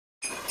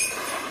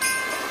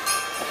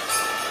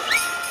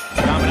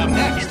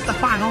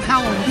final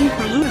Halloween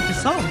Prelude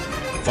episode.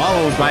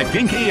 Followed by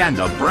Pinky and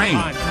the Brain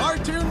on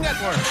Cartoon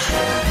Network.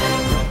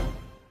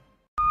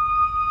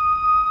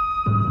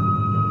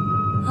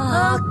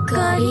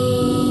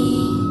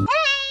 Akari.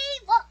 Hey,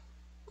 what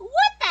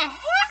the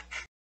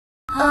heck?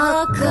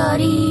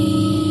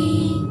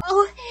 Akari.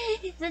 Oh,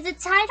 the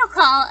title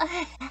call.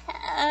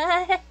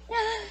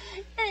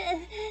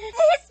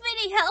 This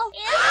video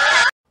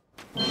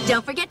is...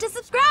 Don't forget to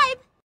subscribe.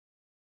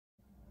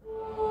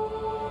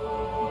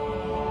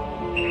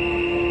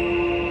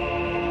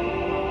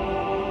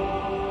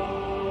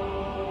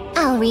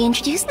 I'll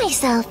reintroduce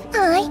myself.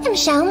 I am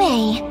Xiao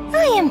Mei.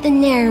 I am the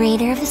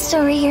narrator of the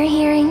story you're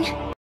hearing.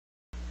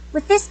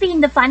 With this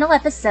being the final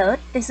episode,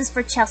 this is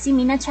for Chelsea,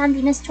 Mina Chan,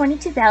 Venus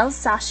 22 Bells,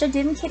 Sasha,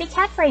 Doom, Kitty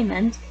Cat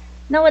Raymond,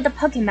 Noah the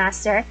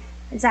Pokemaster,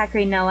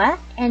 Zachary Noah,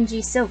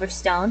 Angie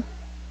Silverstone,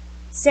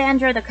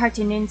 Sandra the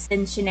Cartoonist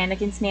and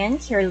Shenanigans Man,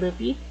 Kira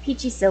Loopy,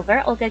 Peachy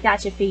Silver, Olga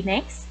Gacha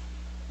Phoenix,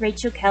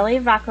 Rachel Kelly,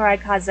 Rakurai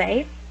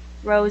Kaze,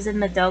 Rose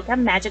and Madoka,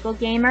 Magical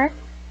Gamer,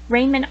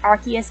 Raymond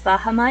Arceus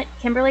Bahamut,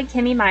 Kimberly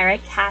Kimmy Myra,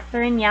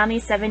 Catherine Yami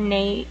 7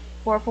 Nate,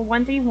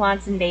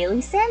 44131 and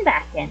Bailey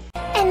Sandbacken.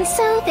 And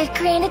so the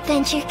grand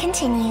adventure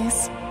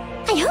continues.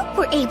 I hope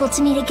we're able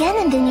to meet again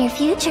in the near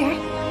future.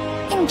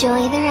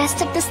 Enjoy the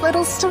rest of this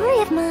little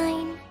story of mine.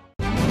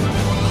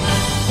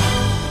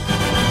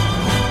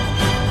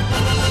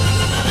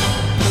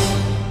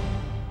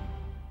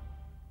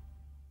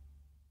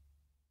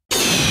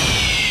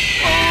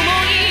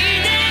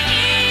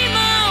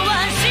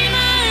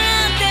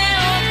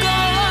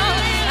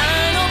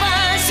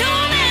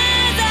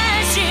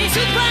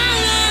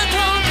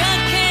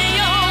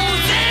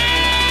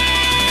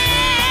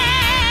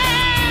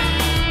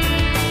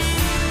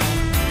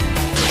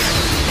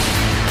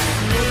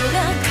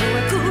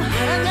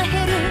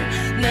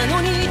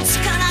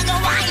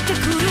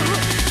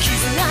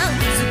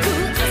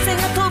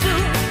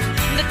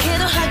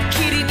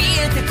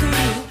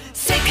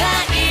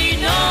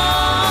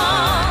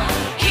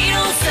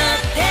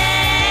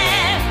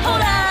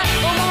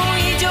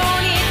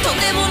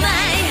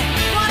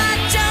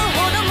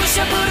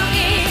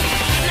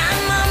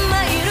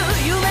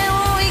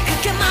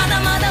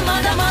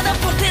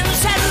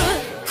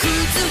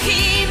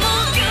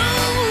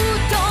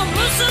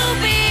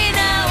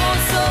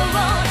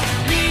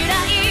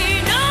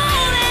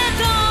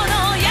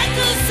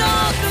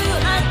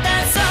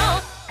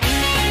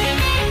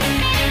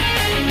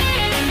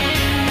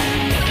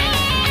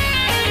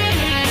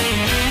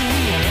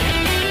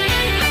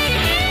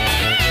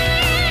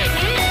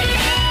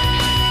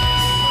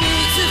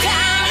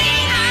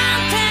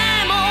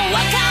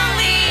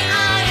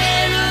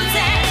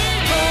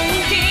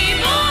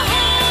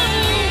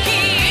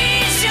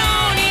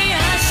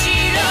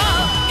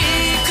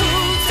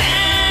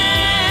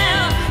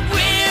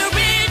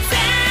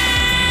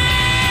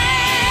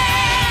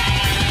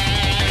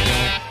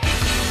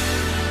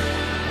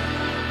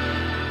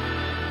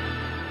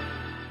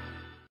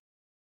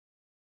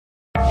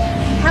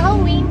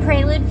 Halloween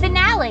Prelude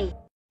Finale!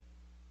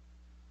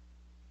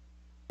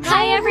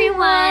 Hi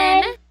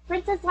everyone!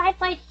 Princess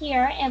Lifeline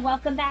here, and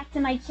welcome back to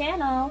my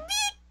channel.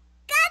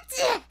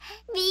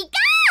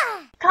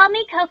 Call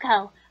me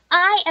Coco.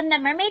 I am the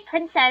Mermaid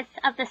Princess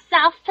of the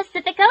South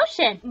Pacific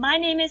Ocean. My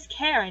name is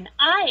Karen.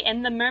 I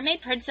am the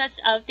Mermaid Princess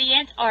of the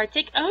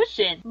Antarctic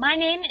Ocean. My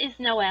name is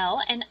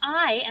Noelle, and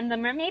I am the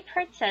Mermaid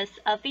Princess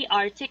of the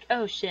Arctic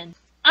Ocean.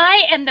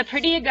 I am the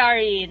pretty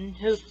Agarian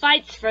who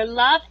fights for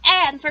love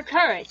and for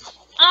courage.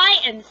 I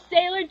am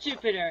Sailor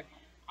Jupiter.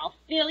 I'll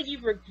feel you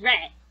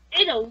regret.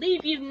 It'll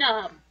leave you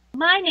numb.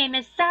 My name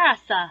is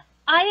Sarasa.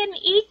 I am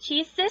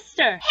Ichi's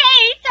sister.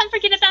 Hey, don't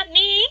forget about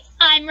me.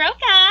 I'm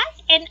Roka,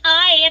 and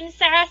I am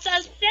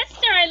Sarasa's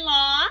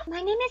sister-in-law.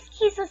 My name is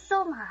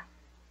Kisosoma.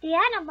 The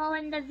animal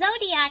in the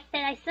zodiac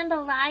that I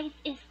symbolize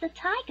is the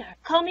tiger.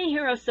 Call me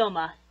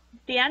Hirosoma.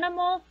 The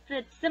animal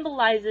that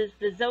symbolizes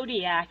the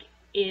zodiac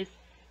is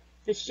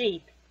the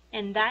sheep,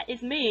 and that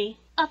is me.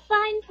 A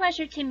fine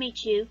pleasure to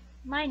meet you.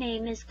 My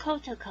name is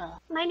Kotoko.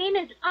 My name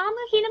is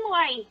Amu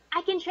Hinamori.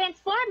 I can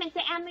transform into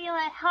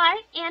Amulet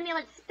Heart,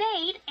 Amulet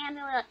Spade,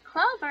 Amulet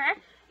Clover,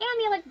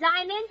 Amulet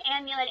Diamond,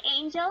 Amulet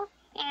Angel,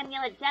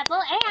 Amulet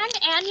Devil, and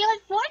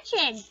Amulet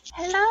Fortune.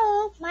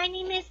 Hello, my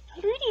name is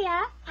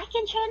Plutia. I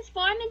can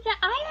transform into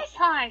Iris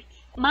Heart.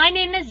 My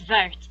name is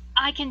Vert.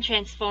 I can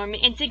transform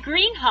into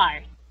Green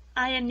Heart.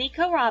 I am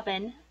Nico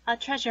Robin, a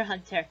treasure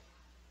hunter.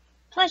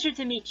 Pleasure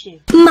to meet you.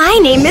 My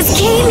name is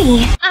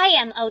Kaylee. I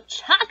am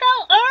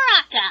Ochako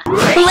Uraka.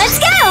 Let's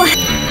go!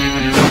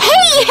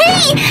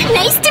 Hey!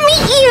 Nice to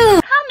meet you!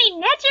 Call me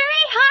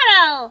Nejire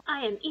Hado.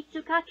 I am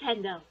Itsuka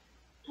Kendo.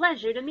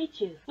 Pleasure to meet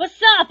you.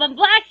 What's up? I'm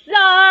Black Star!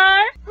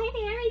 Hi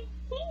there,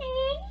 it's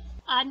me.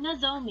 I'm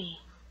Nozomi.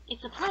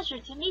 It's a pleasure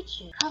to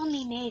meet you. Call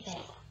me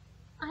Mavis.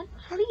 I'm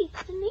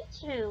pleased to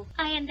meet you.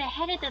 I am the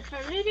head of the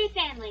Furude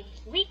family,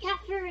 Rika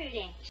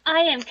Furude. I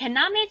am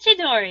Kaname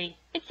Chidori.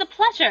 It's a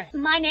pleasure.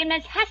 My name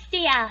is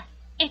Hestia.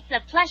 It's a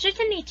pleasure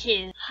to meet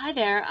you. Hi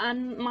there,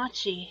 I'm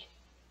Machi.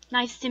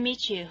 Nice to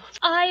meet you.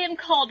 I am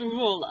called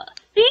Rula.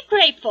 Be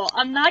grateful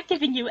I'm not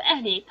giving you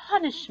any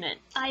punishment.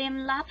 I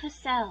am La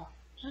Pucelle.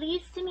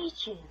 Pleased to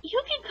meet you.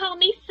 You can call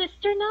me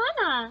Sister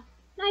Nana.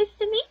 Nice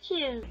to meet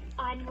you.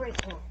 I'm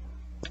Ripple.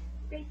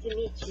 Great to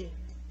meet you.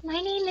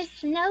 My name is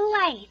Snow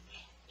White.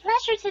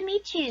 Pleasure to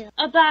meet you.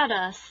 About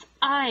us,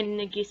 I'm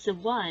Nagisa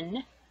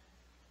 1.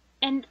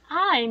 And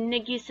I'm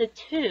Nagisa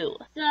 2.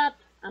 Sup,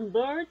 I'm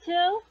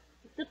Boruto.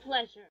 It's a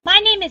pleasure. My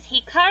name is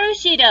Hikaru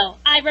Shido.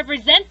 I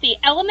represent the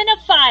element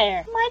of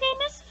fire. My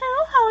name is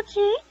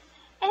Fuhochi,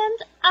 and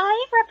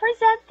I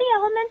represent the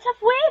element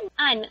of wind.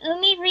 I'm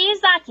Umi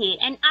Ryuzaki,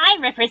 and I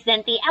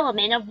represent the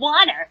element of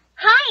water.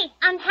 Hi,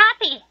 I'm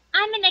Happy.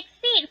 I'm an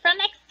Exceed from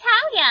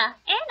Extalia,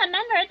 and a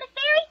member of the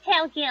Fairy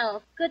Tale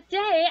Guild. Good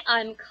day,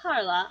 I'm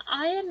Carla.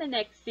 I am an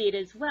Exceed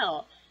as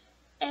well.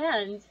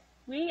 And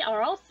we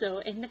are also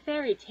in the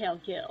Fairy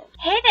Tale Guild.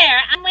 Hey there,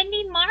 I'm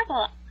Wendy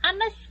Marvel.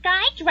 I'm a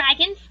Sky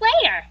Dragon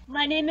Slayer.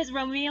 My name is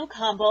Romeo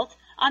Combolt.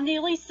 I'm the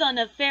only son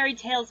of Fairy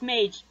Tale's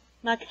mage,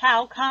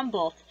 Macau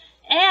Combolt.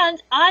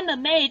 And I'm a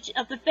mage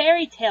of the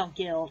Fairy Tale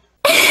Guild.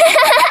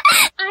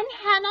 I'm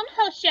Hanon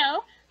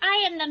Hosho.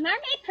 I am the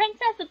Mermaid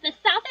Princess of the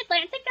South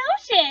Atlantic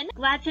Ocean.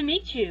 Glad to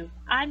meet you.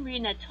 I'm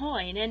Rina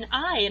Toyne, and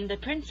I am the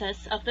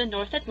Princess of the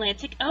North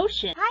Atlantic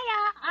Ocean.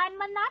 Hiya, I'm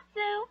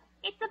Manatsu.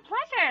 It's a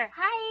pleasure.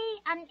 Hi,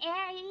 I'm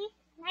Eri.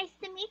 Nice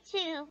to meet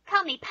you.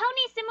 Call me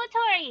Pony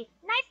Sumotori.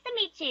 Nice to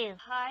meet you.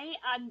 Hi,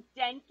 I'm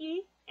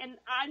Denki, and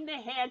I'm the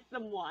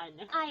handsome one.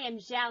 I am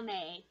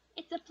Xiaomei.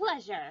 It's a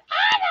pleasure.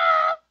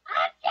 Hello,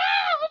 I'm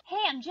Joe.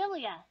 Hey, I'm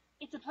Julia.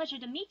 It's a pleasure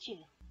to meet you.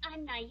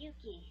 I'm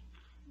Nayuki.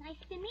 Nice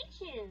to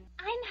meet you.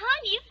 I'm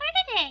Hanyu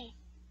Ferdinand.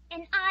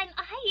 And I'm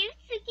Ayu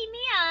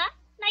Tsukimiya.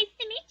 Nice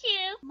to meet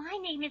you. My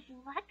name is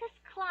Lucas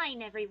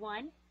Klein,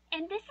 everyone.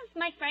 And this is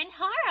my friend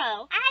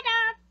Haro.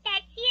 Adam,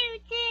 that's you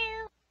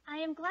too. I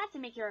am glad to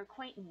make your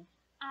acquaintance.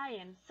 I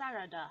am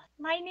Sarada.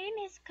 My name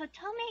is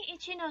Kotome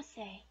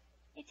Ichinose.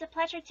 It's a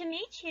pleasure to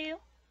meet you.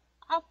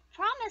 I'll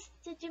promise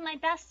to do my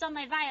best on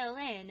my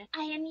violin.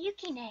 I am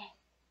Yukine.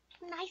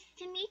 Nice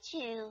to meet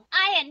you.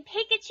 I am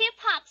Pikachu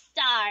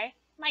Popstar.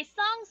 My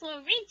songs will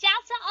reach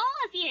out to all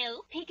of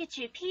you.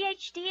 Pikachu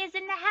PhD is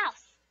in the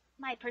house.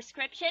 My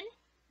prescription?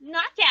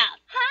 Knockout.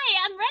 Hi,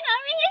 I'm Rena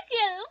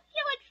Ryugu.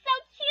 You look so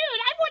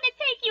cute. I want to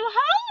take you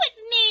home with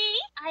me.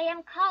 I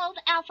am called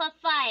Alpha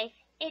 5.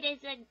 It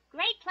is a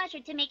great pleasure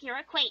to make your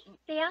acquaintance.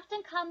 They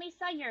often call me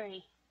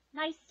Sayuri.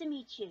 Nice to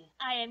meet you.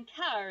 I am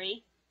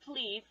Kaori.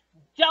 Please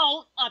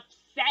don't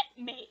upset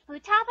me.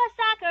 Futaba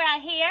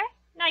Sakura here.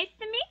 Nice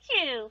to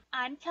meet you.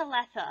 I'm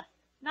Taletha.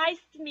 Nice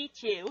to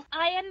meet you.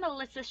 I am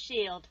Melissa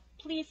Shield.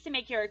 Pleased to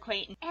make your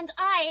acquaintance. And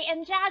I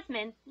am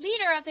Jasmine,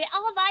 leader of the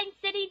Olivine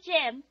City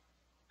Gym.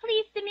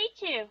 Pleased to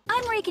meet you.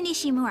 I'm Reika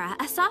Nishimura,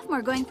 a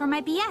sophomore going for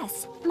my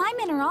BS. My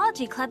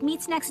mineralogy club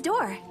meets next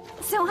door.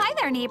 So hi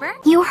there, neighbor.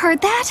 You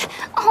heard that?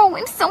 Oh,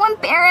 I'm so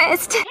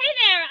embarrassed. Hey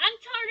there, I'm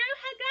Toru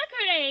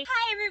Hagakure.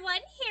 Hi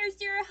everyone,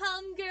 here's your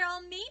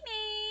homegirl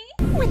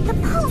Mimi. With the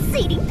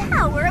pulsating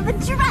power of a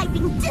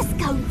driving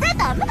disco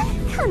rhythm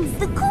comes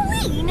the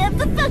queen of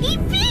the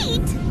boogie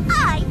beat.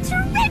 I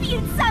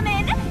tribute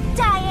summon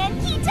Diane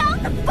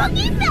Keto, the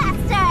boogie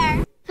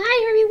master.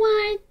 Hi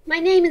everyone, my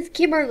name is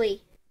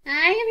Kimberly.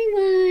 Hi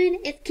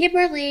everyone, it's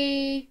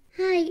Kimberly.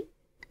 Hi,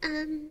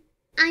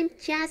 I'm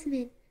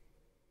Jasmine,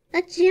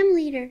 a gym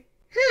leader.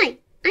 Hi,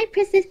 I'm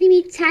Princess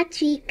Mimi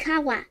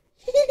Tachikawa.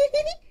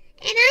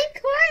 And I'm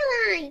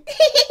Coraline.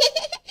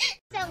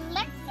 So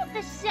let's get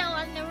the show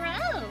on the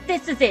road.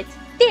 This is it.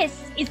 This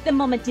is the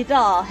moment you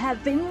all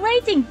have been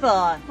waiting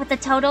for. With a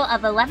total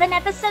of 11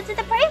 episodes of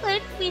the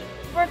Prelude,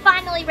 we're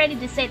finally ready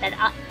to say that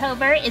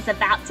October is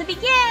about to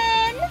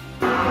begin.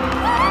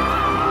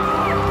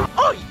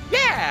 Oh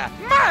yeah!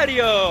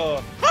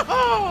 Mario!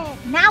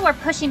 Now we're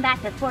pushing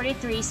back the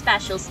 43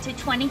 specials to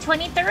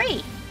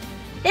 2023.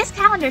 This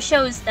calendar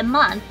shows the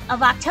month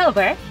of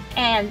October,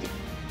 and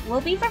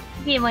we'll be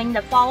reviewing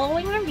the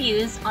following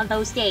reviews on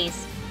those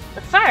days.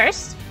 The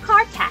first,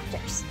 Card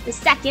Captors. The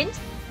second,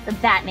 The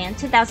Batman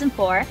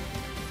 2004.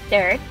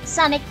 Third,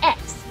 Sonic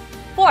X.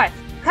 Fourth,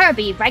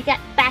 Kirby Back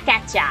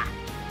at Ya.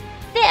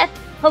 Fifth,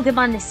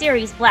 Pokemon the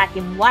Series Black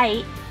and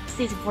White,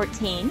 Season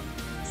 14.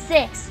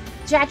 Sixth,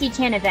 Jackie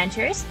Chan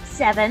Adventures.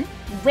 7th,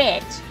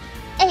 Witch.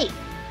 8th,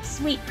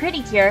 Sweet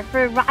Pretty Cure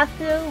for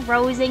Raku,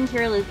 Rosen,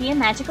 Kiralupi, and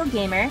Magical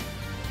Gamer.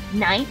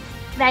 9th,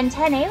 Ben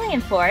 10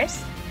 Alien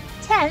Force.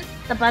 10th,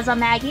 The Buzz on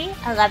Maggie.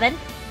 11th,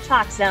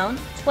 Chalk Zone.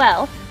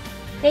 12th,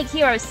 Big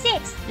Hero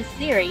 6, the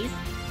series.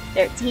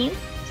 13th,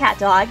 Cat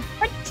Dog.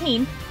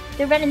 14th,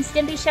 The Ren and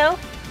Stimpy Show.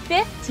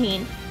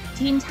 15th,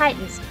 Teen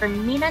Titans for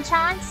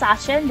Mina-chan,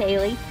 Sasha, and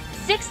Bailey.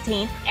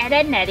 16th, Ed,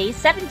 Edd n Eddy.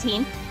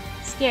 17th,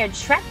 Scared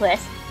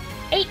Shrekless.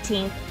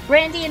 18th,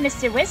 Brandy and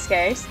Mr.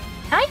 Whiskers.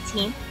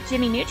 19th,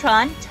 Jimmy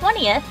Neutron.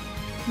 20th,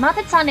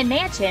 Muppets Haunted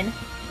Mansion.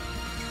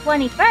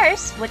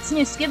 21st, What's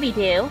New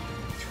Scooby-Doo.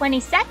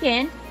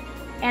 22nd,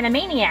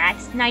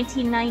 Animaniacs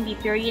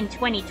 1993 and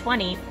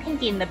 2020,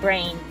 Pinky and the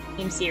Brain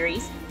game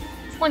series.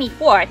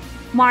 24th,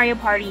 Mario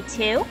Party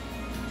 2.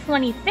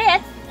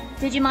 25th,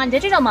 Digimon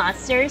Digital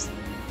Monsters.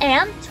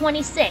 And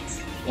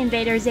 26,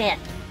 Invaders Inn.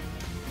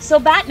 So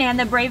Batman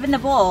the Brave and the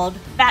Bold,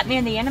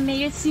 Batman the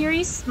Animated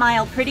Series,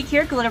 Smile Pretty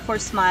Cure, Glitter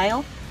Force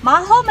Smile,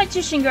 Maho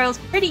Magician Girls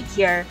Pretty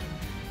Cure,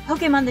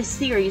 Pokemon the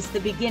Series, The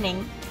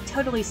Beginning,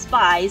 Totally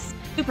Spies,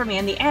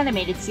 Superman the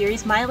Animated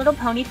Series, My Little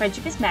Pony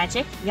Friendship is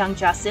Magic, Young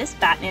Justice,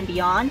 Batman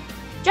Beyond,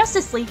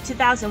 Justice League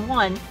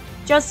 2001,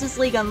 Justice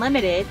League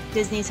Unlimited,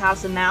 Disney's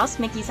House of Mouse,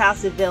 Mickey's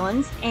House of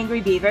Villains,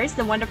 Angry Beavers,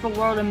 The Wonderful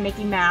World of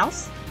Mickey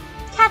Mouse,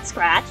 Cat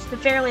Scratch, The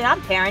Fairly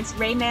Odd Parents,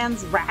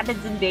 Rayman's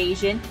Rabbids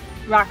Invasion,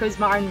 Rocco's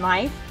Modern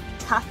Life,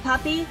 Tough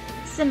Puppy,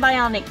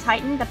 Symbionic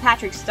Titan, The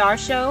Patrick Star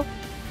Show,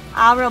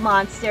 Auro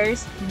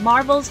Monsters,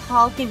 Marvel's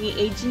Hulk and the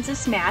Agents of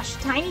Smash,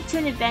 Tiny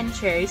Toon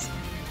Adventures,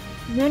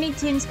 Looney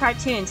Tunes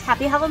Cartoons,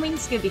 Happy Halloween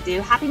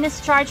Scooby-Doo,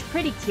 Happiness Charge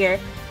Pretty Cure,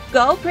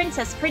 Go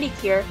Princess Pretty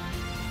Cure,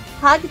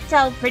 Hug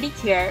Tell Pretty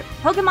Cure,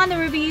 Pokemon the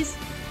Rubies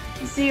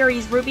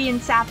Series Ruby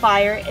and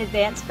Sapphire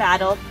Advanced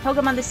Battle,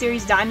 Pokemon the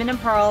Series Diamond and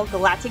Pearl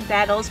Galactic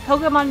Battles,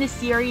 Pokemon the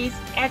Series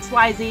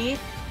XYZ,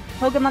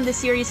 Pokemon the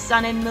Series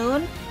Sun and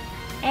Moon,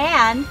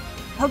 and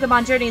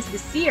Pokemon Journeys the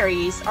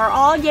Series are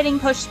all getting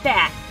pushed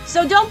back.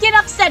 So don't get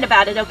upset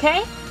about it,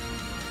 okay?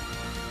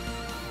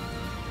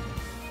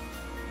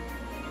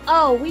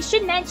 Oh, we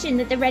should mention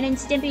that the Ren and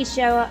Stimpy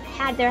show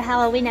had their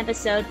Halloween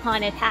episode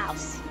Haunted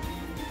House.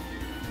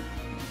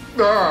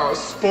 Ah,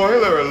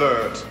 spoiler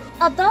alert!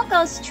 A dog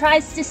ghost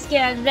tries to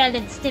scare Ren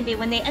and Stimpy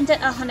when they enter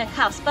a haunted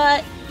house,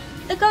 but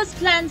the ghost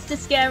plans to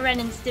scare Ren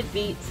and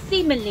Stimpy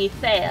seemingly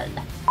failed.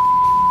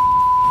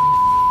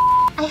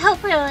 I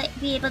hope we'll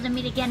be able to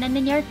meet again in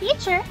the near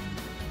future.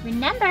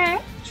 Remember,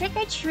 trick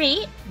or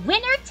treat,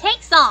 winner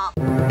takes all!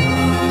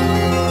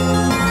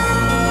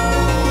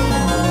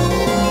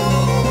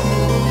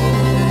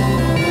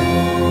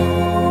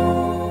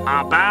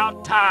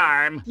 About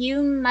time.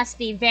 You must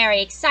be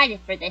very excited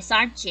for this,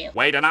 aren't you?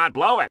 Way to not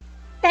blow it.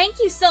 Thank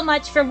you so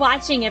much for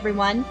watching,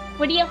 everyone.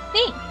 What do you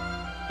think?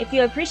 If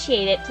you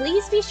appreciate it,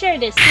 please be sure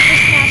to super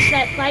smash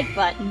that like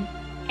button.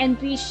 And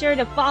be sure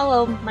to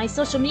follow my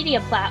social media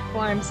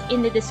platforms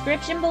in the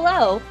description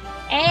below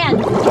and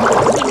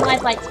Team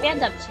Life Light's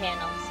fandom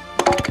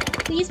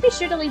channels. Please be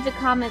sure to leave a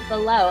comment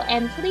below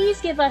and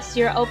please give us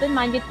your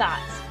open-minded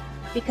thoughts.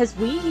 Because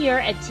we here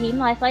at Team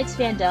Life Light's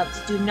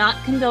fandoms do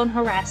not condone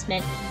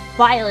harassment,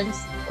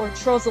 violence, or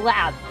trolls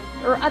allowed.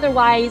 Or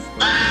otherwise,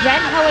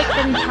 Ren Hoek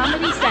from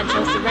Comedy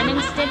Central's The Ren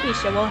and Stimpy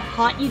Show will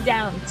haunt you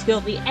down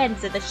till the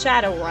ends of the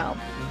Shadow Realm.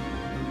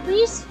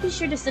 Please be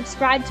sure to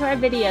subscribe to our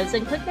videos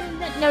and click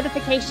the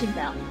notification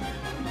bell.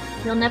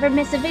 You'll never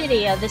miss a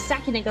video the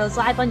second it goes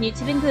live on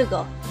YouTube and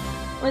Google.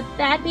 With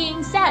that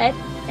being said,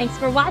 thanks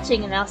for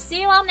watching and I'll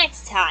see you all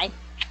next time.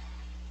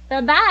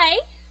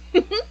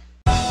 Bye-bye!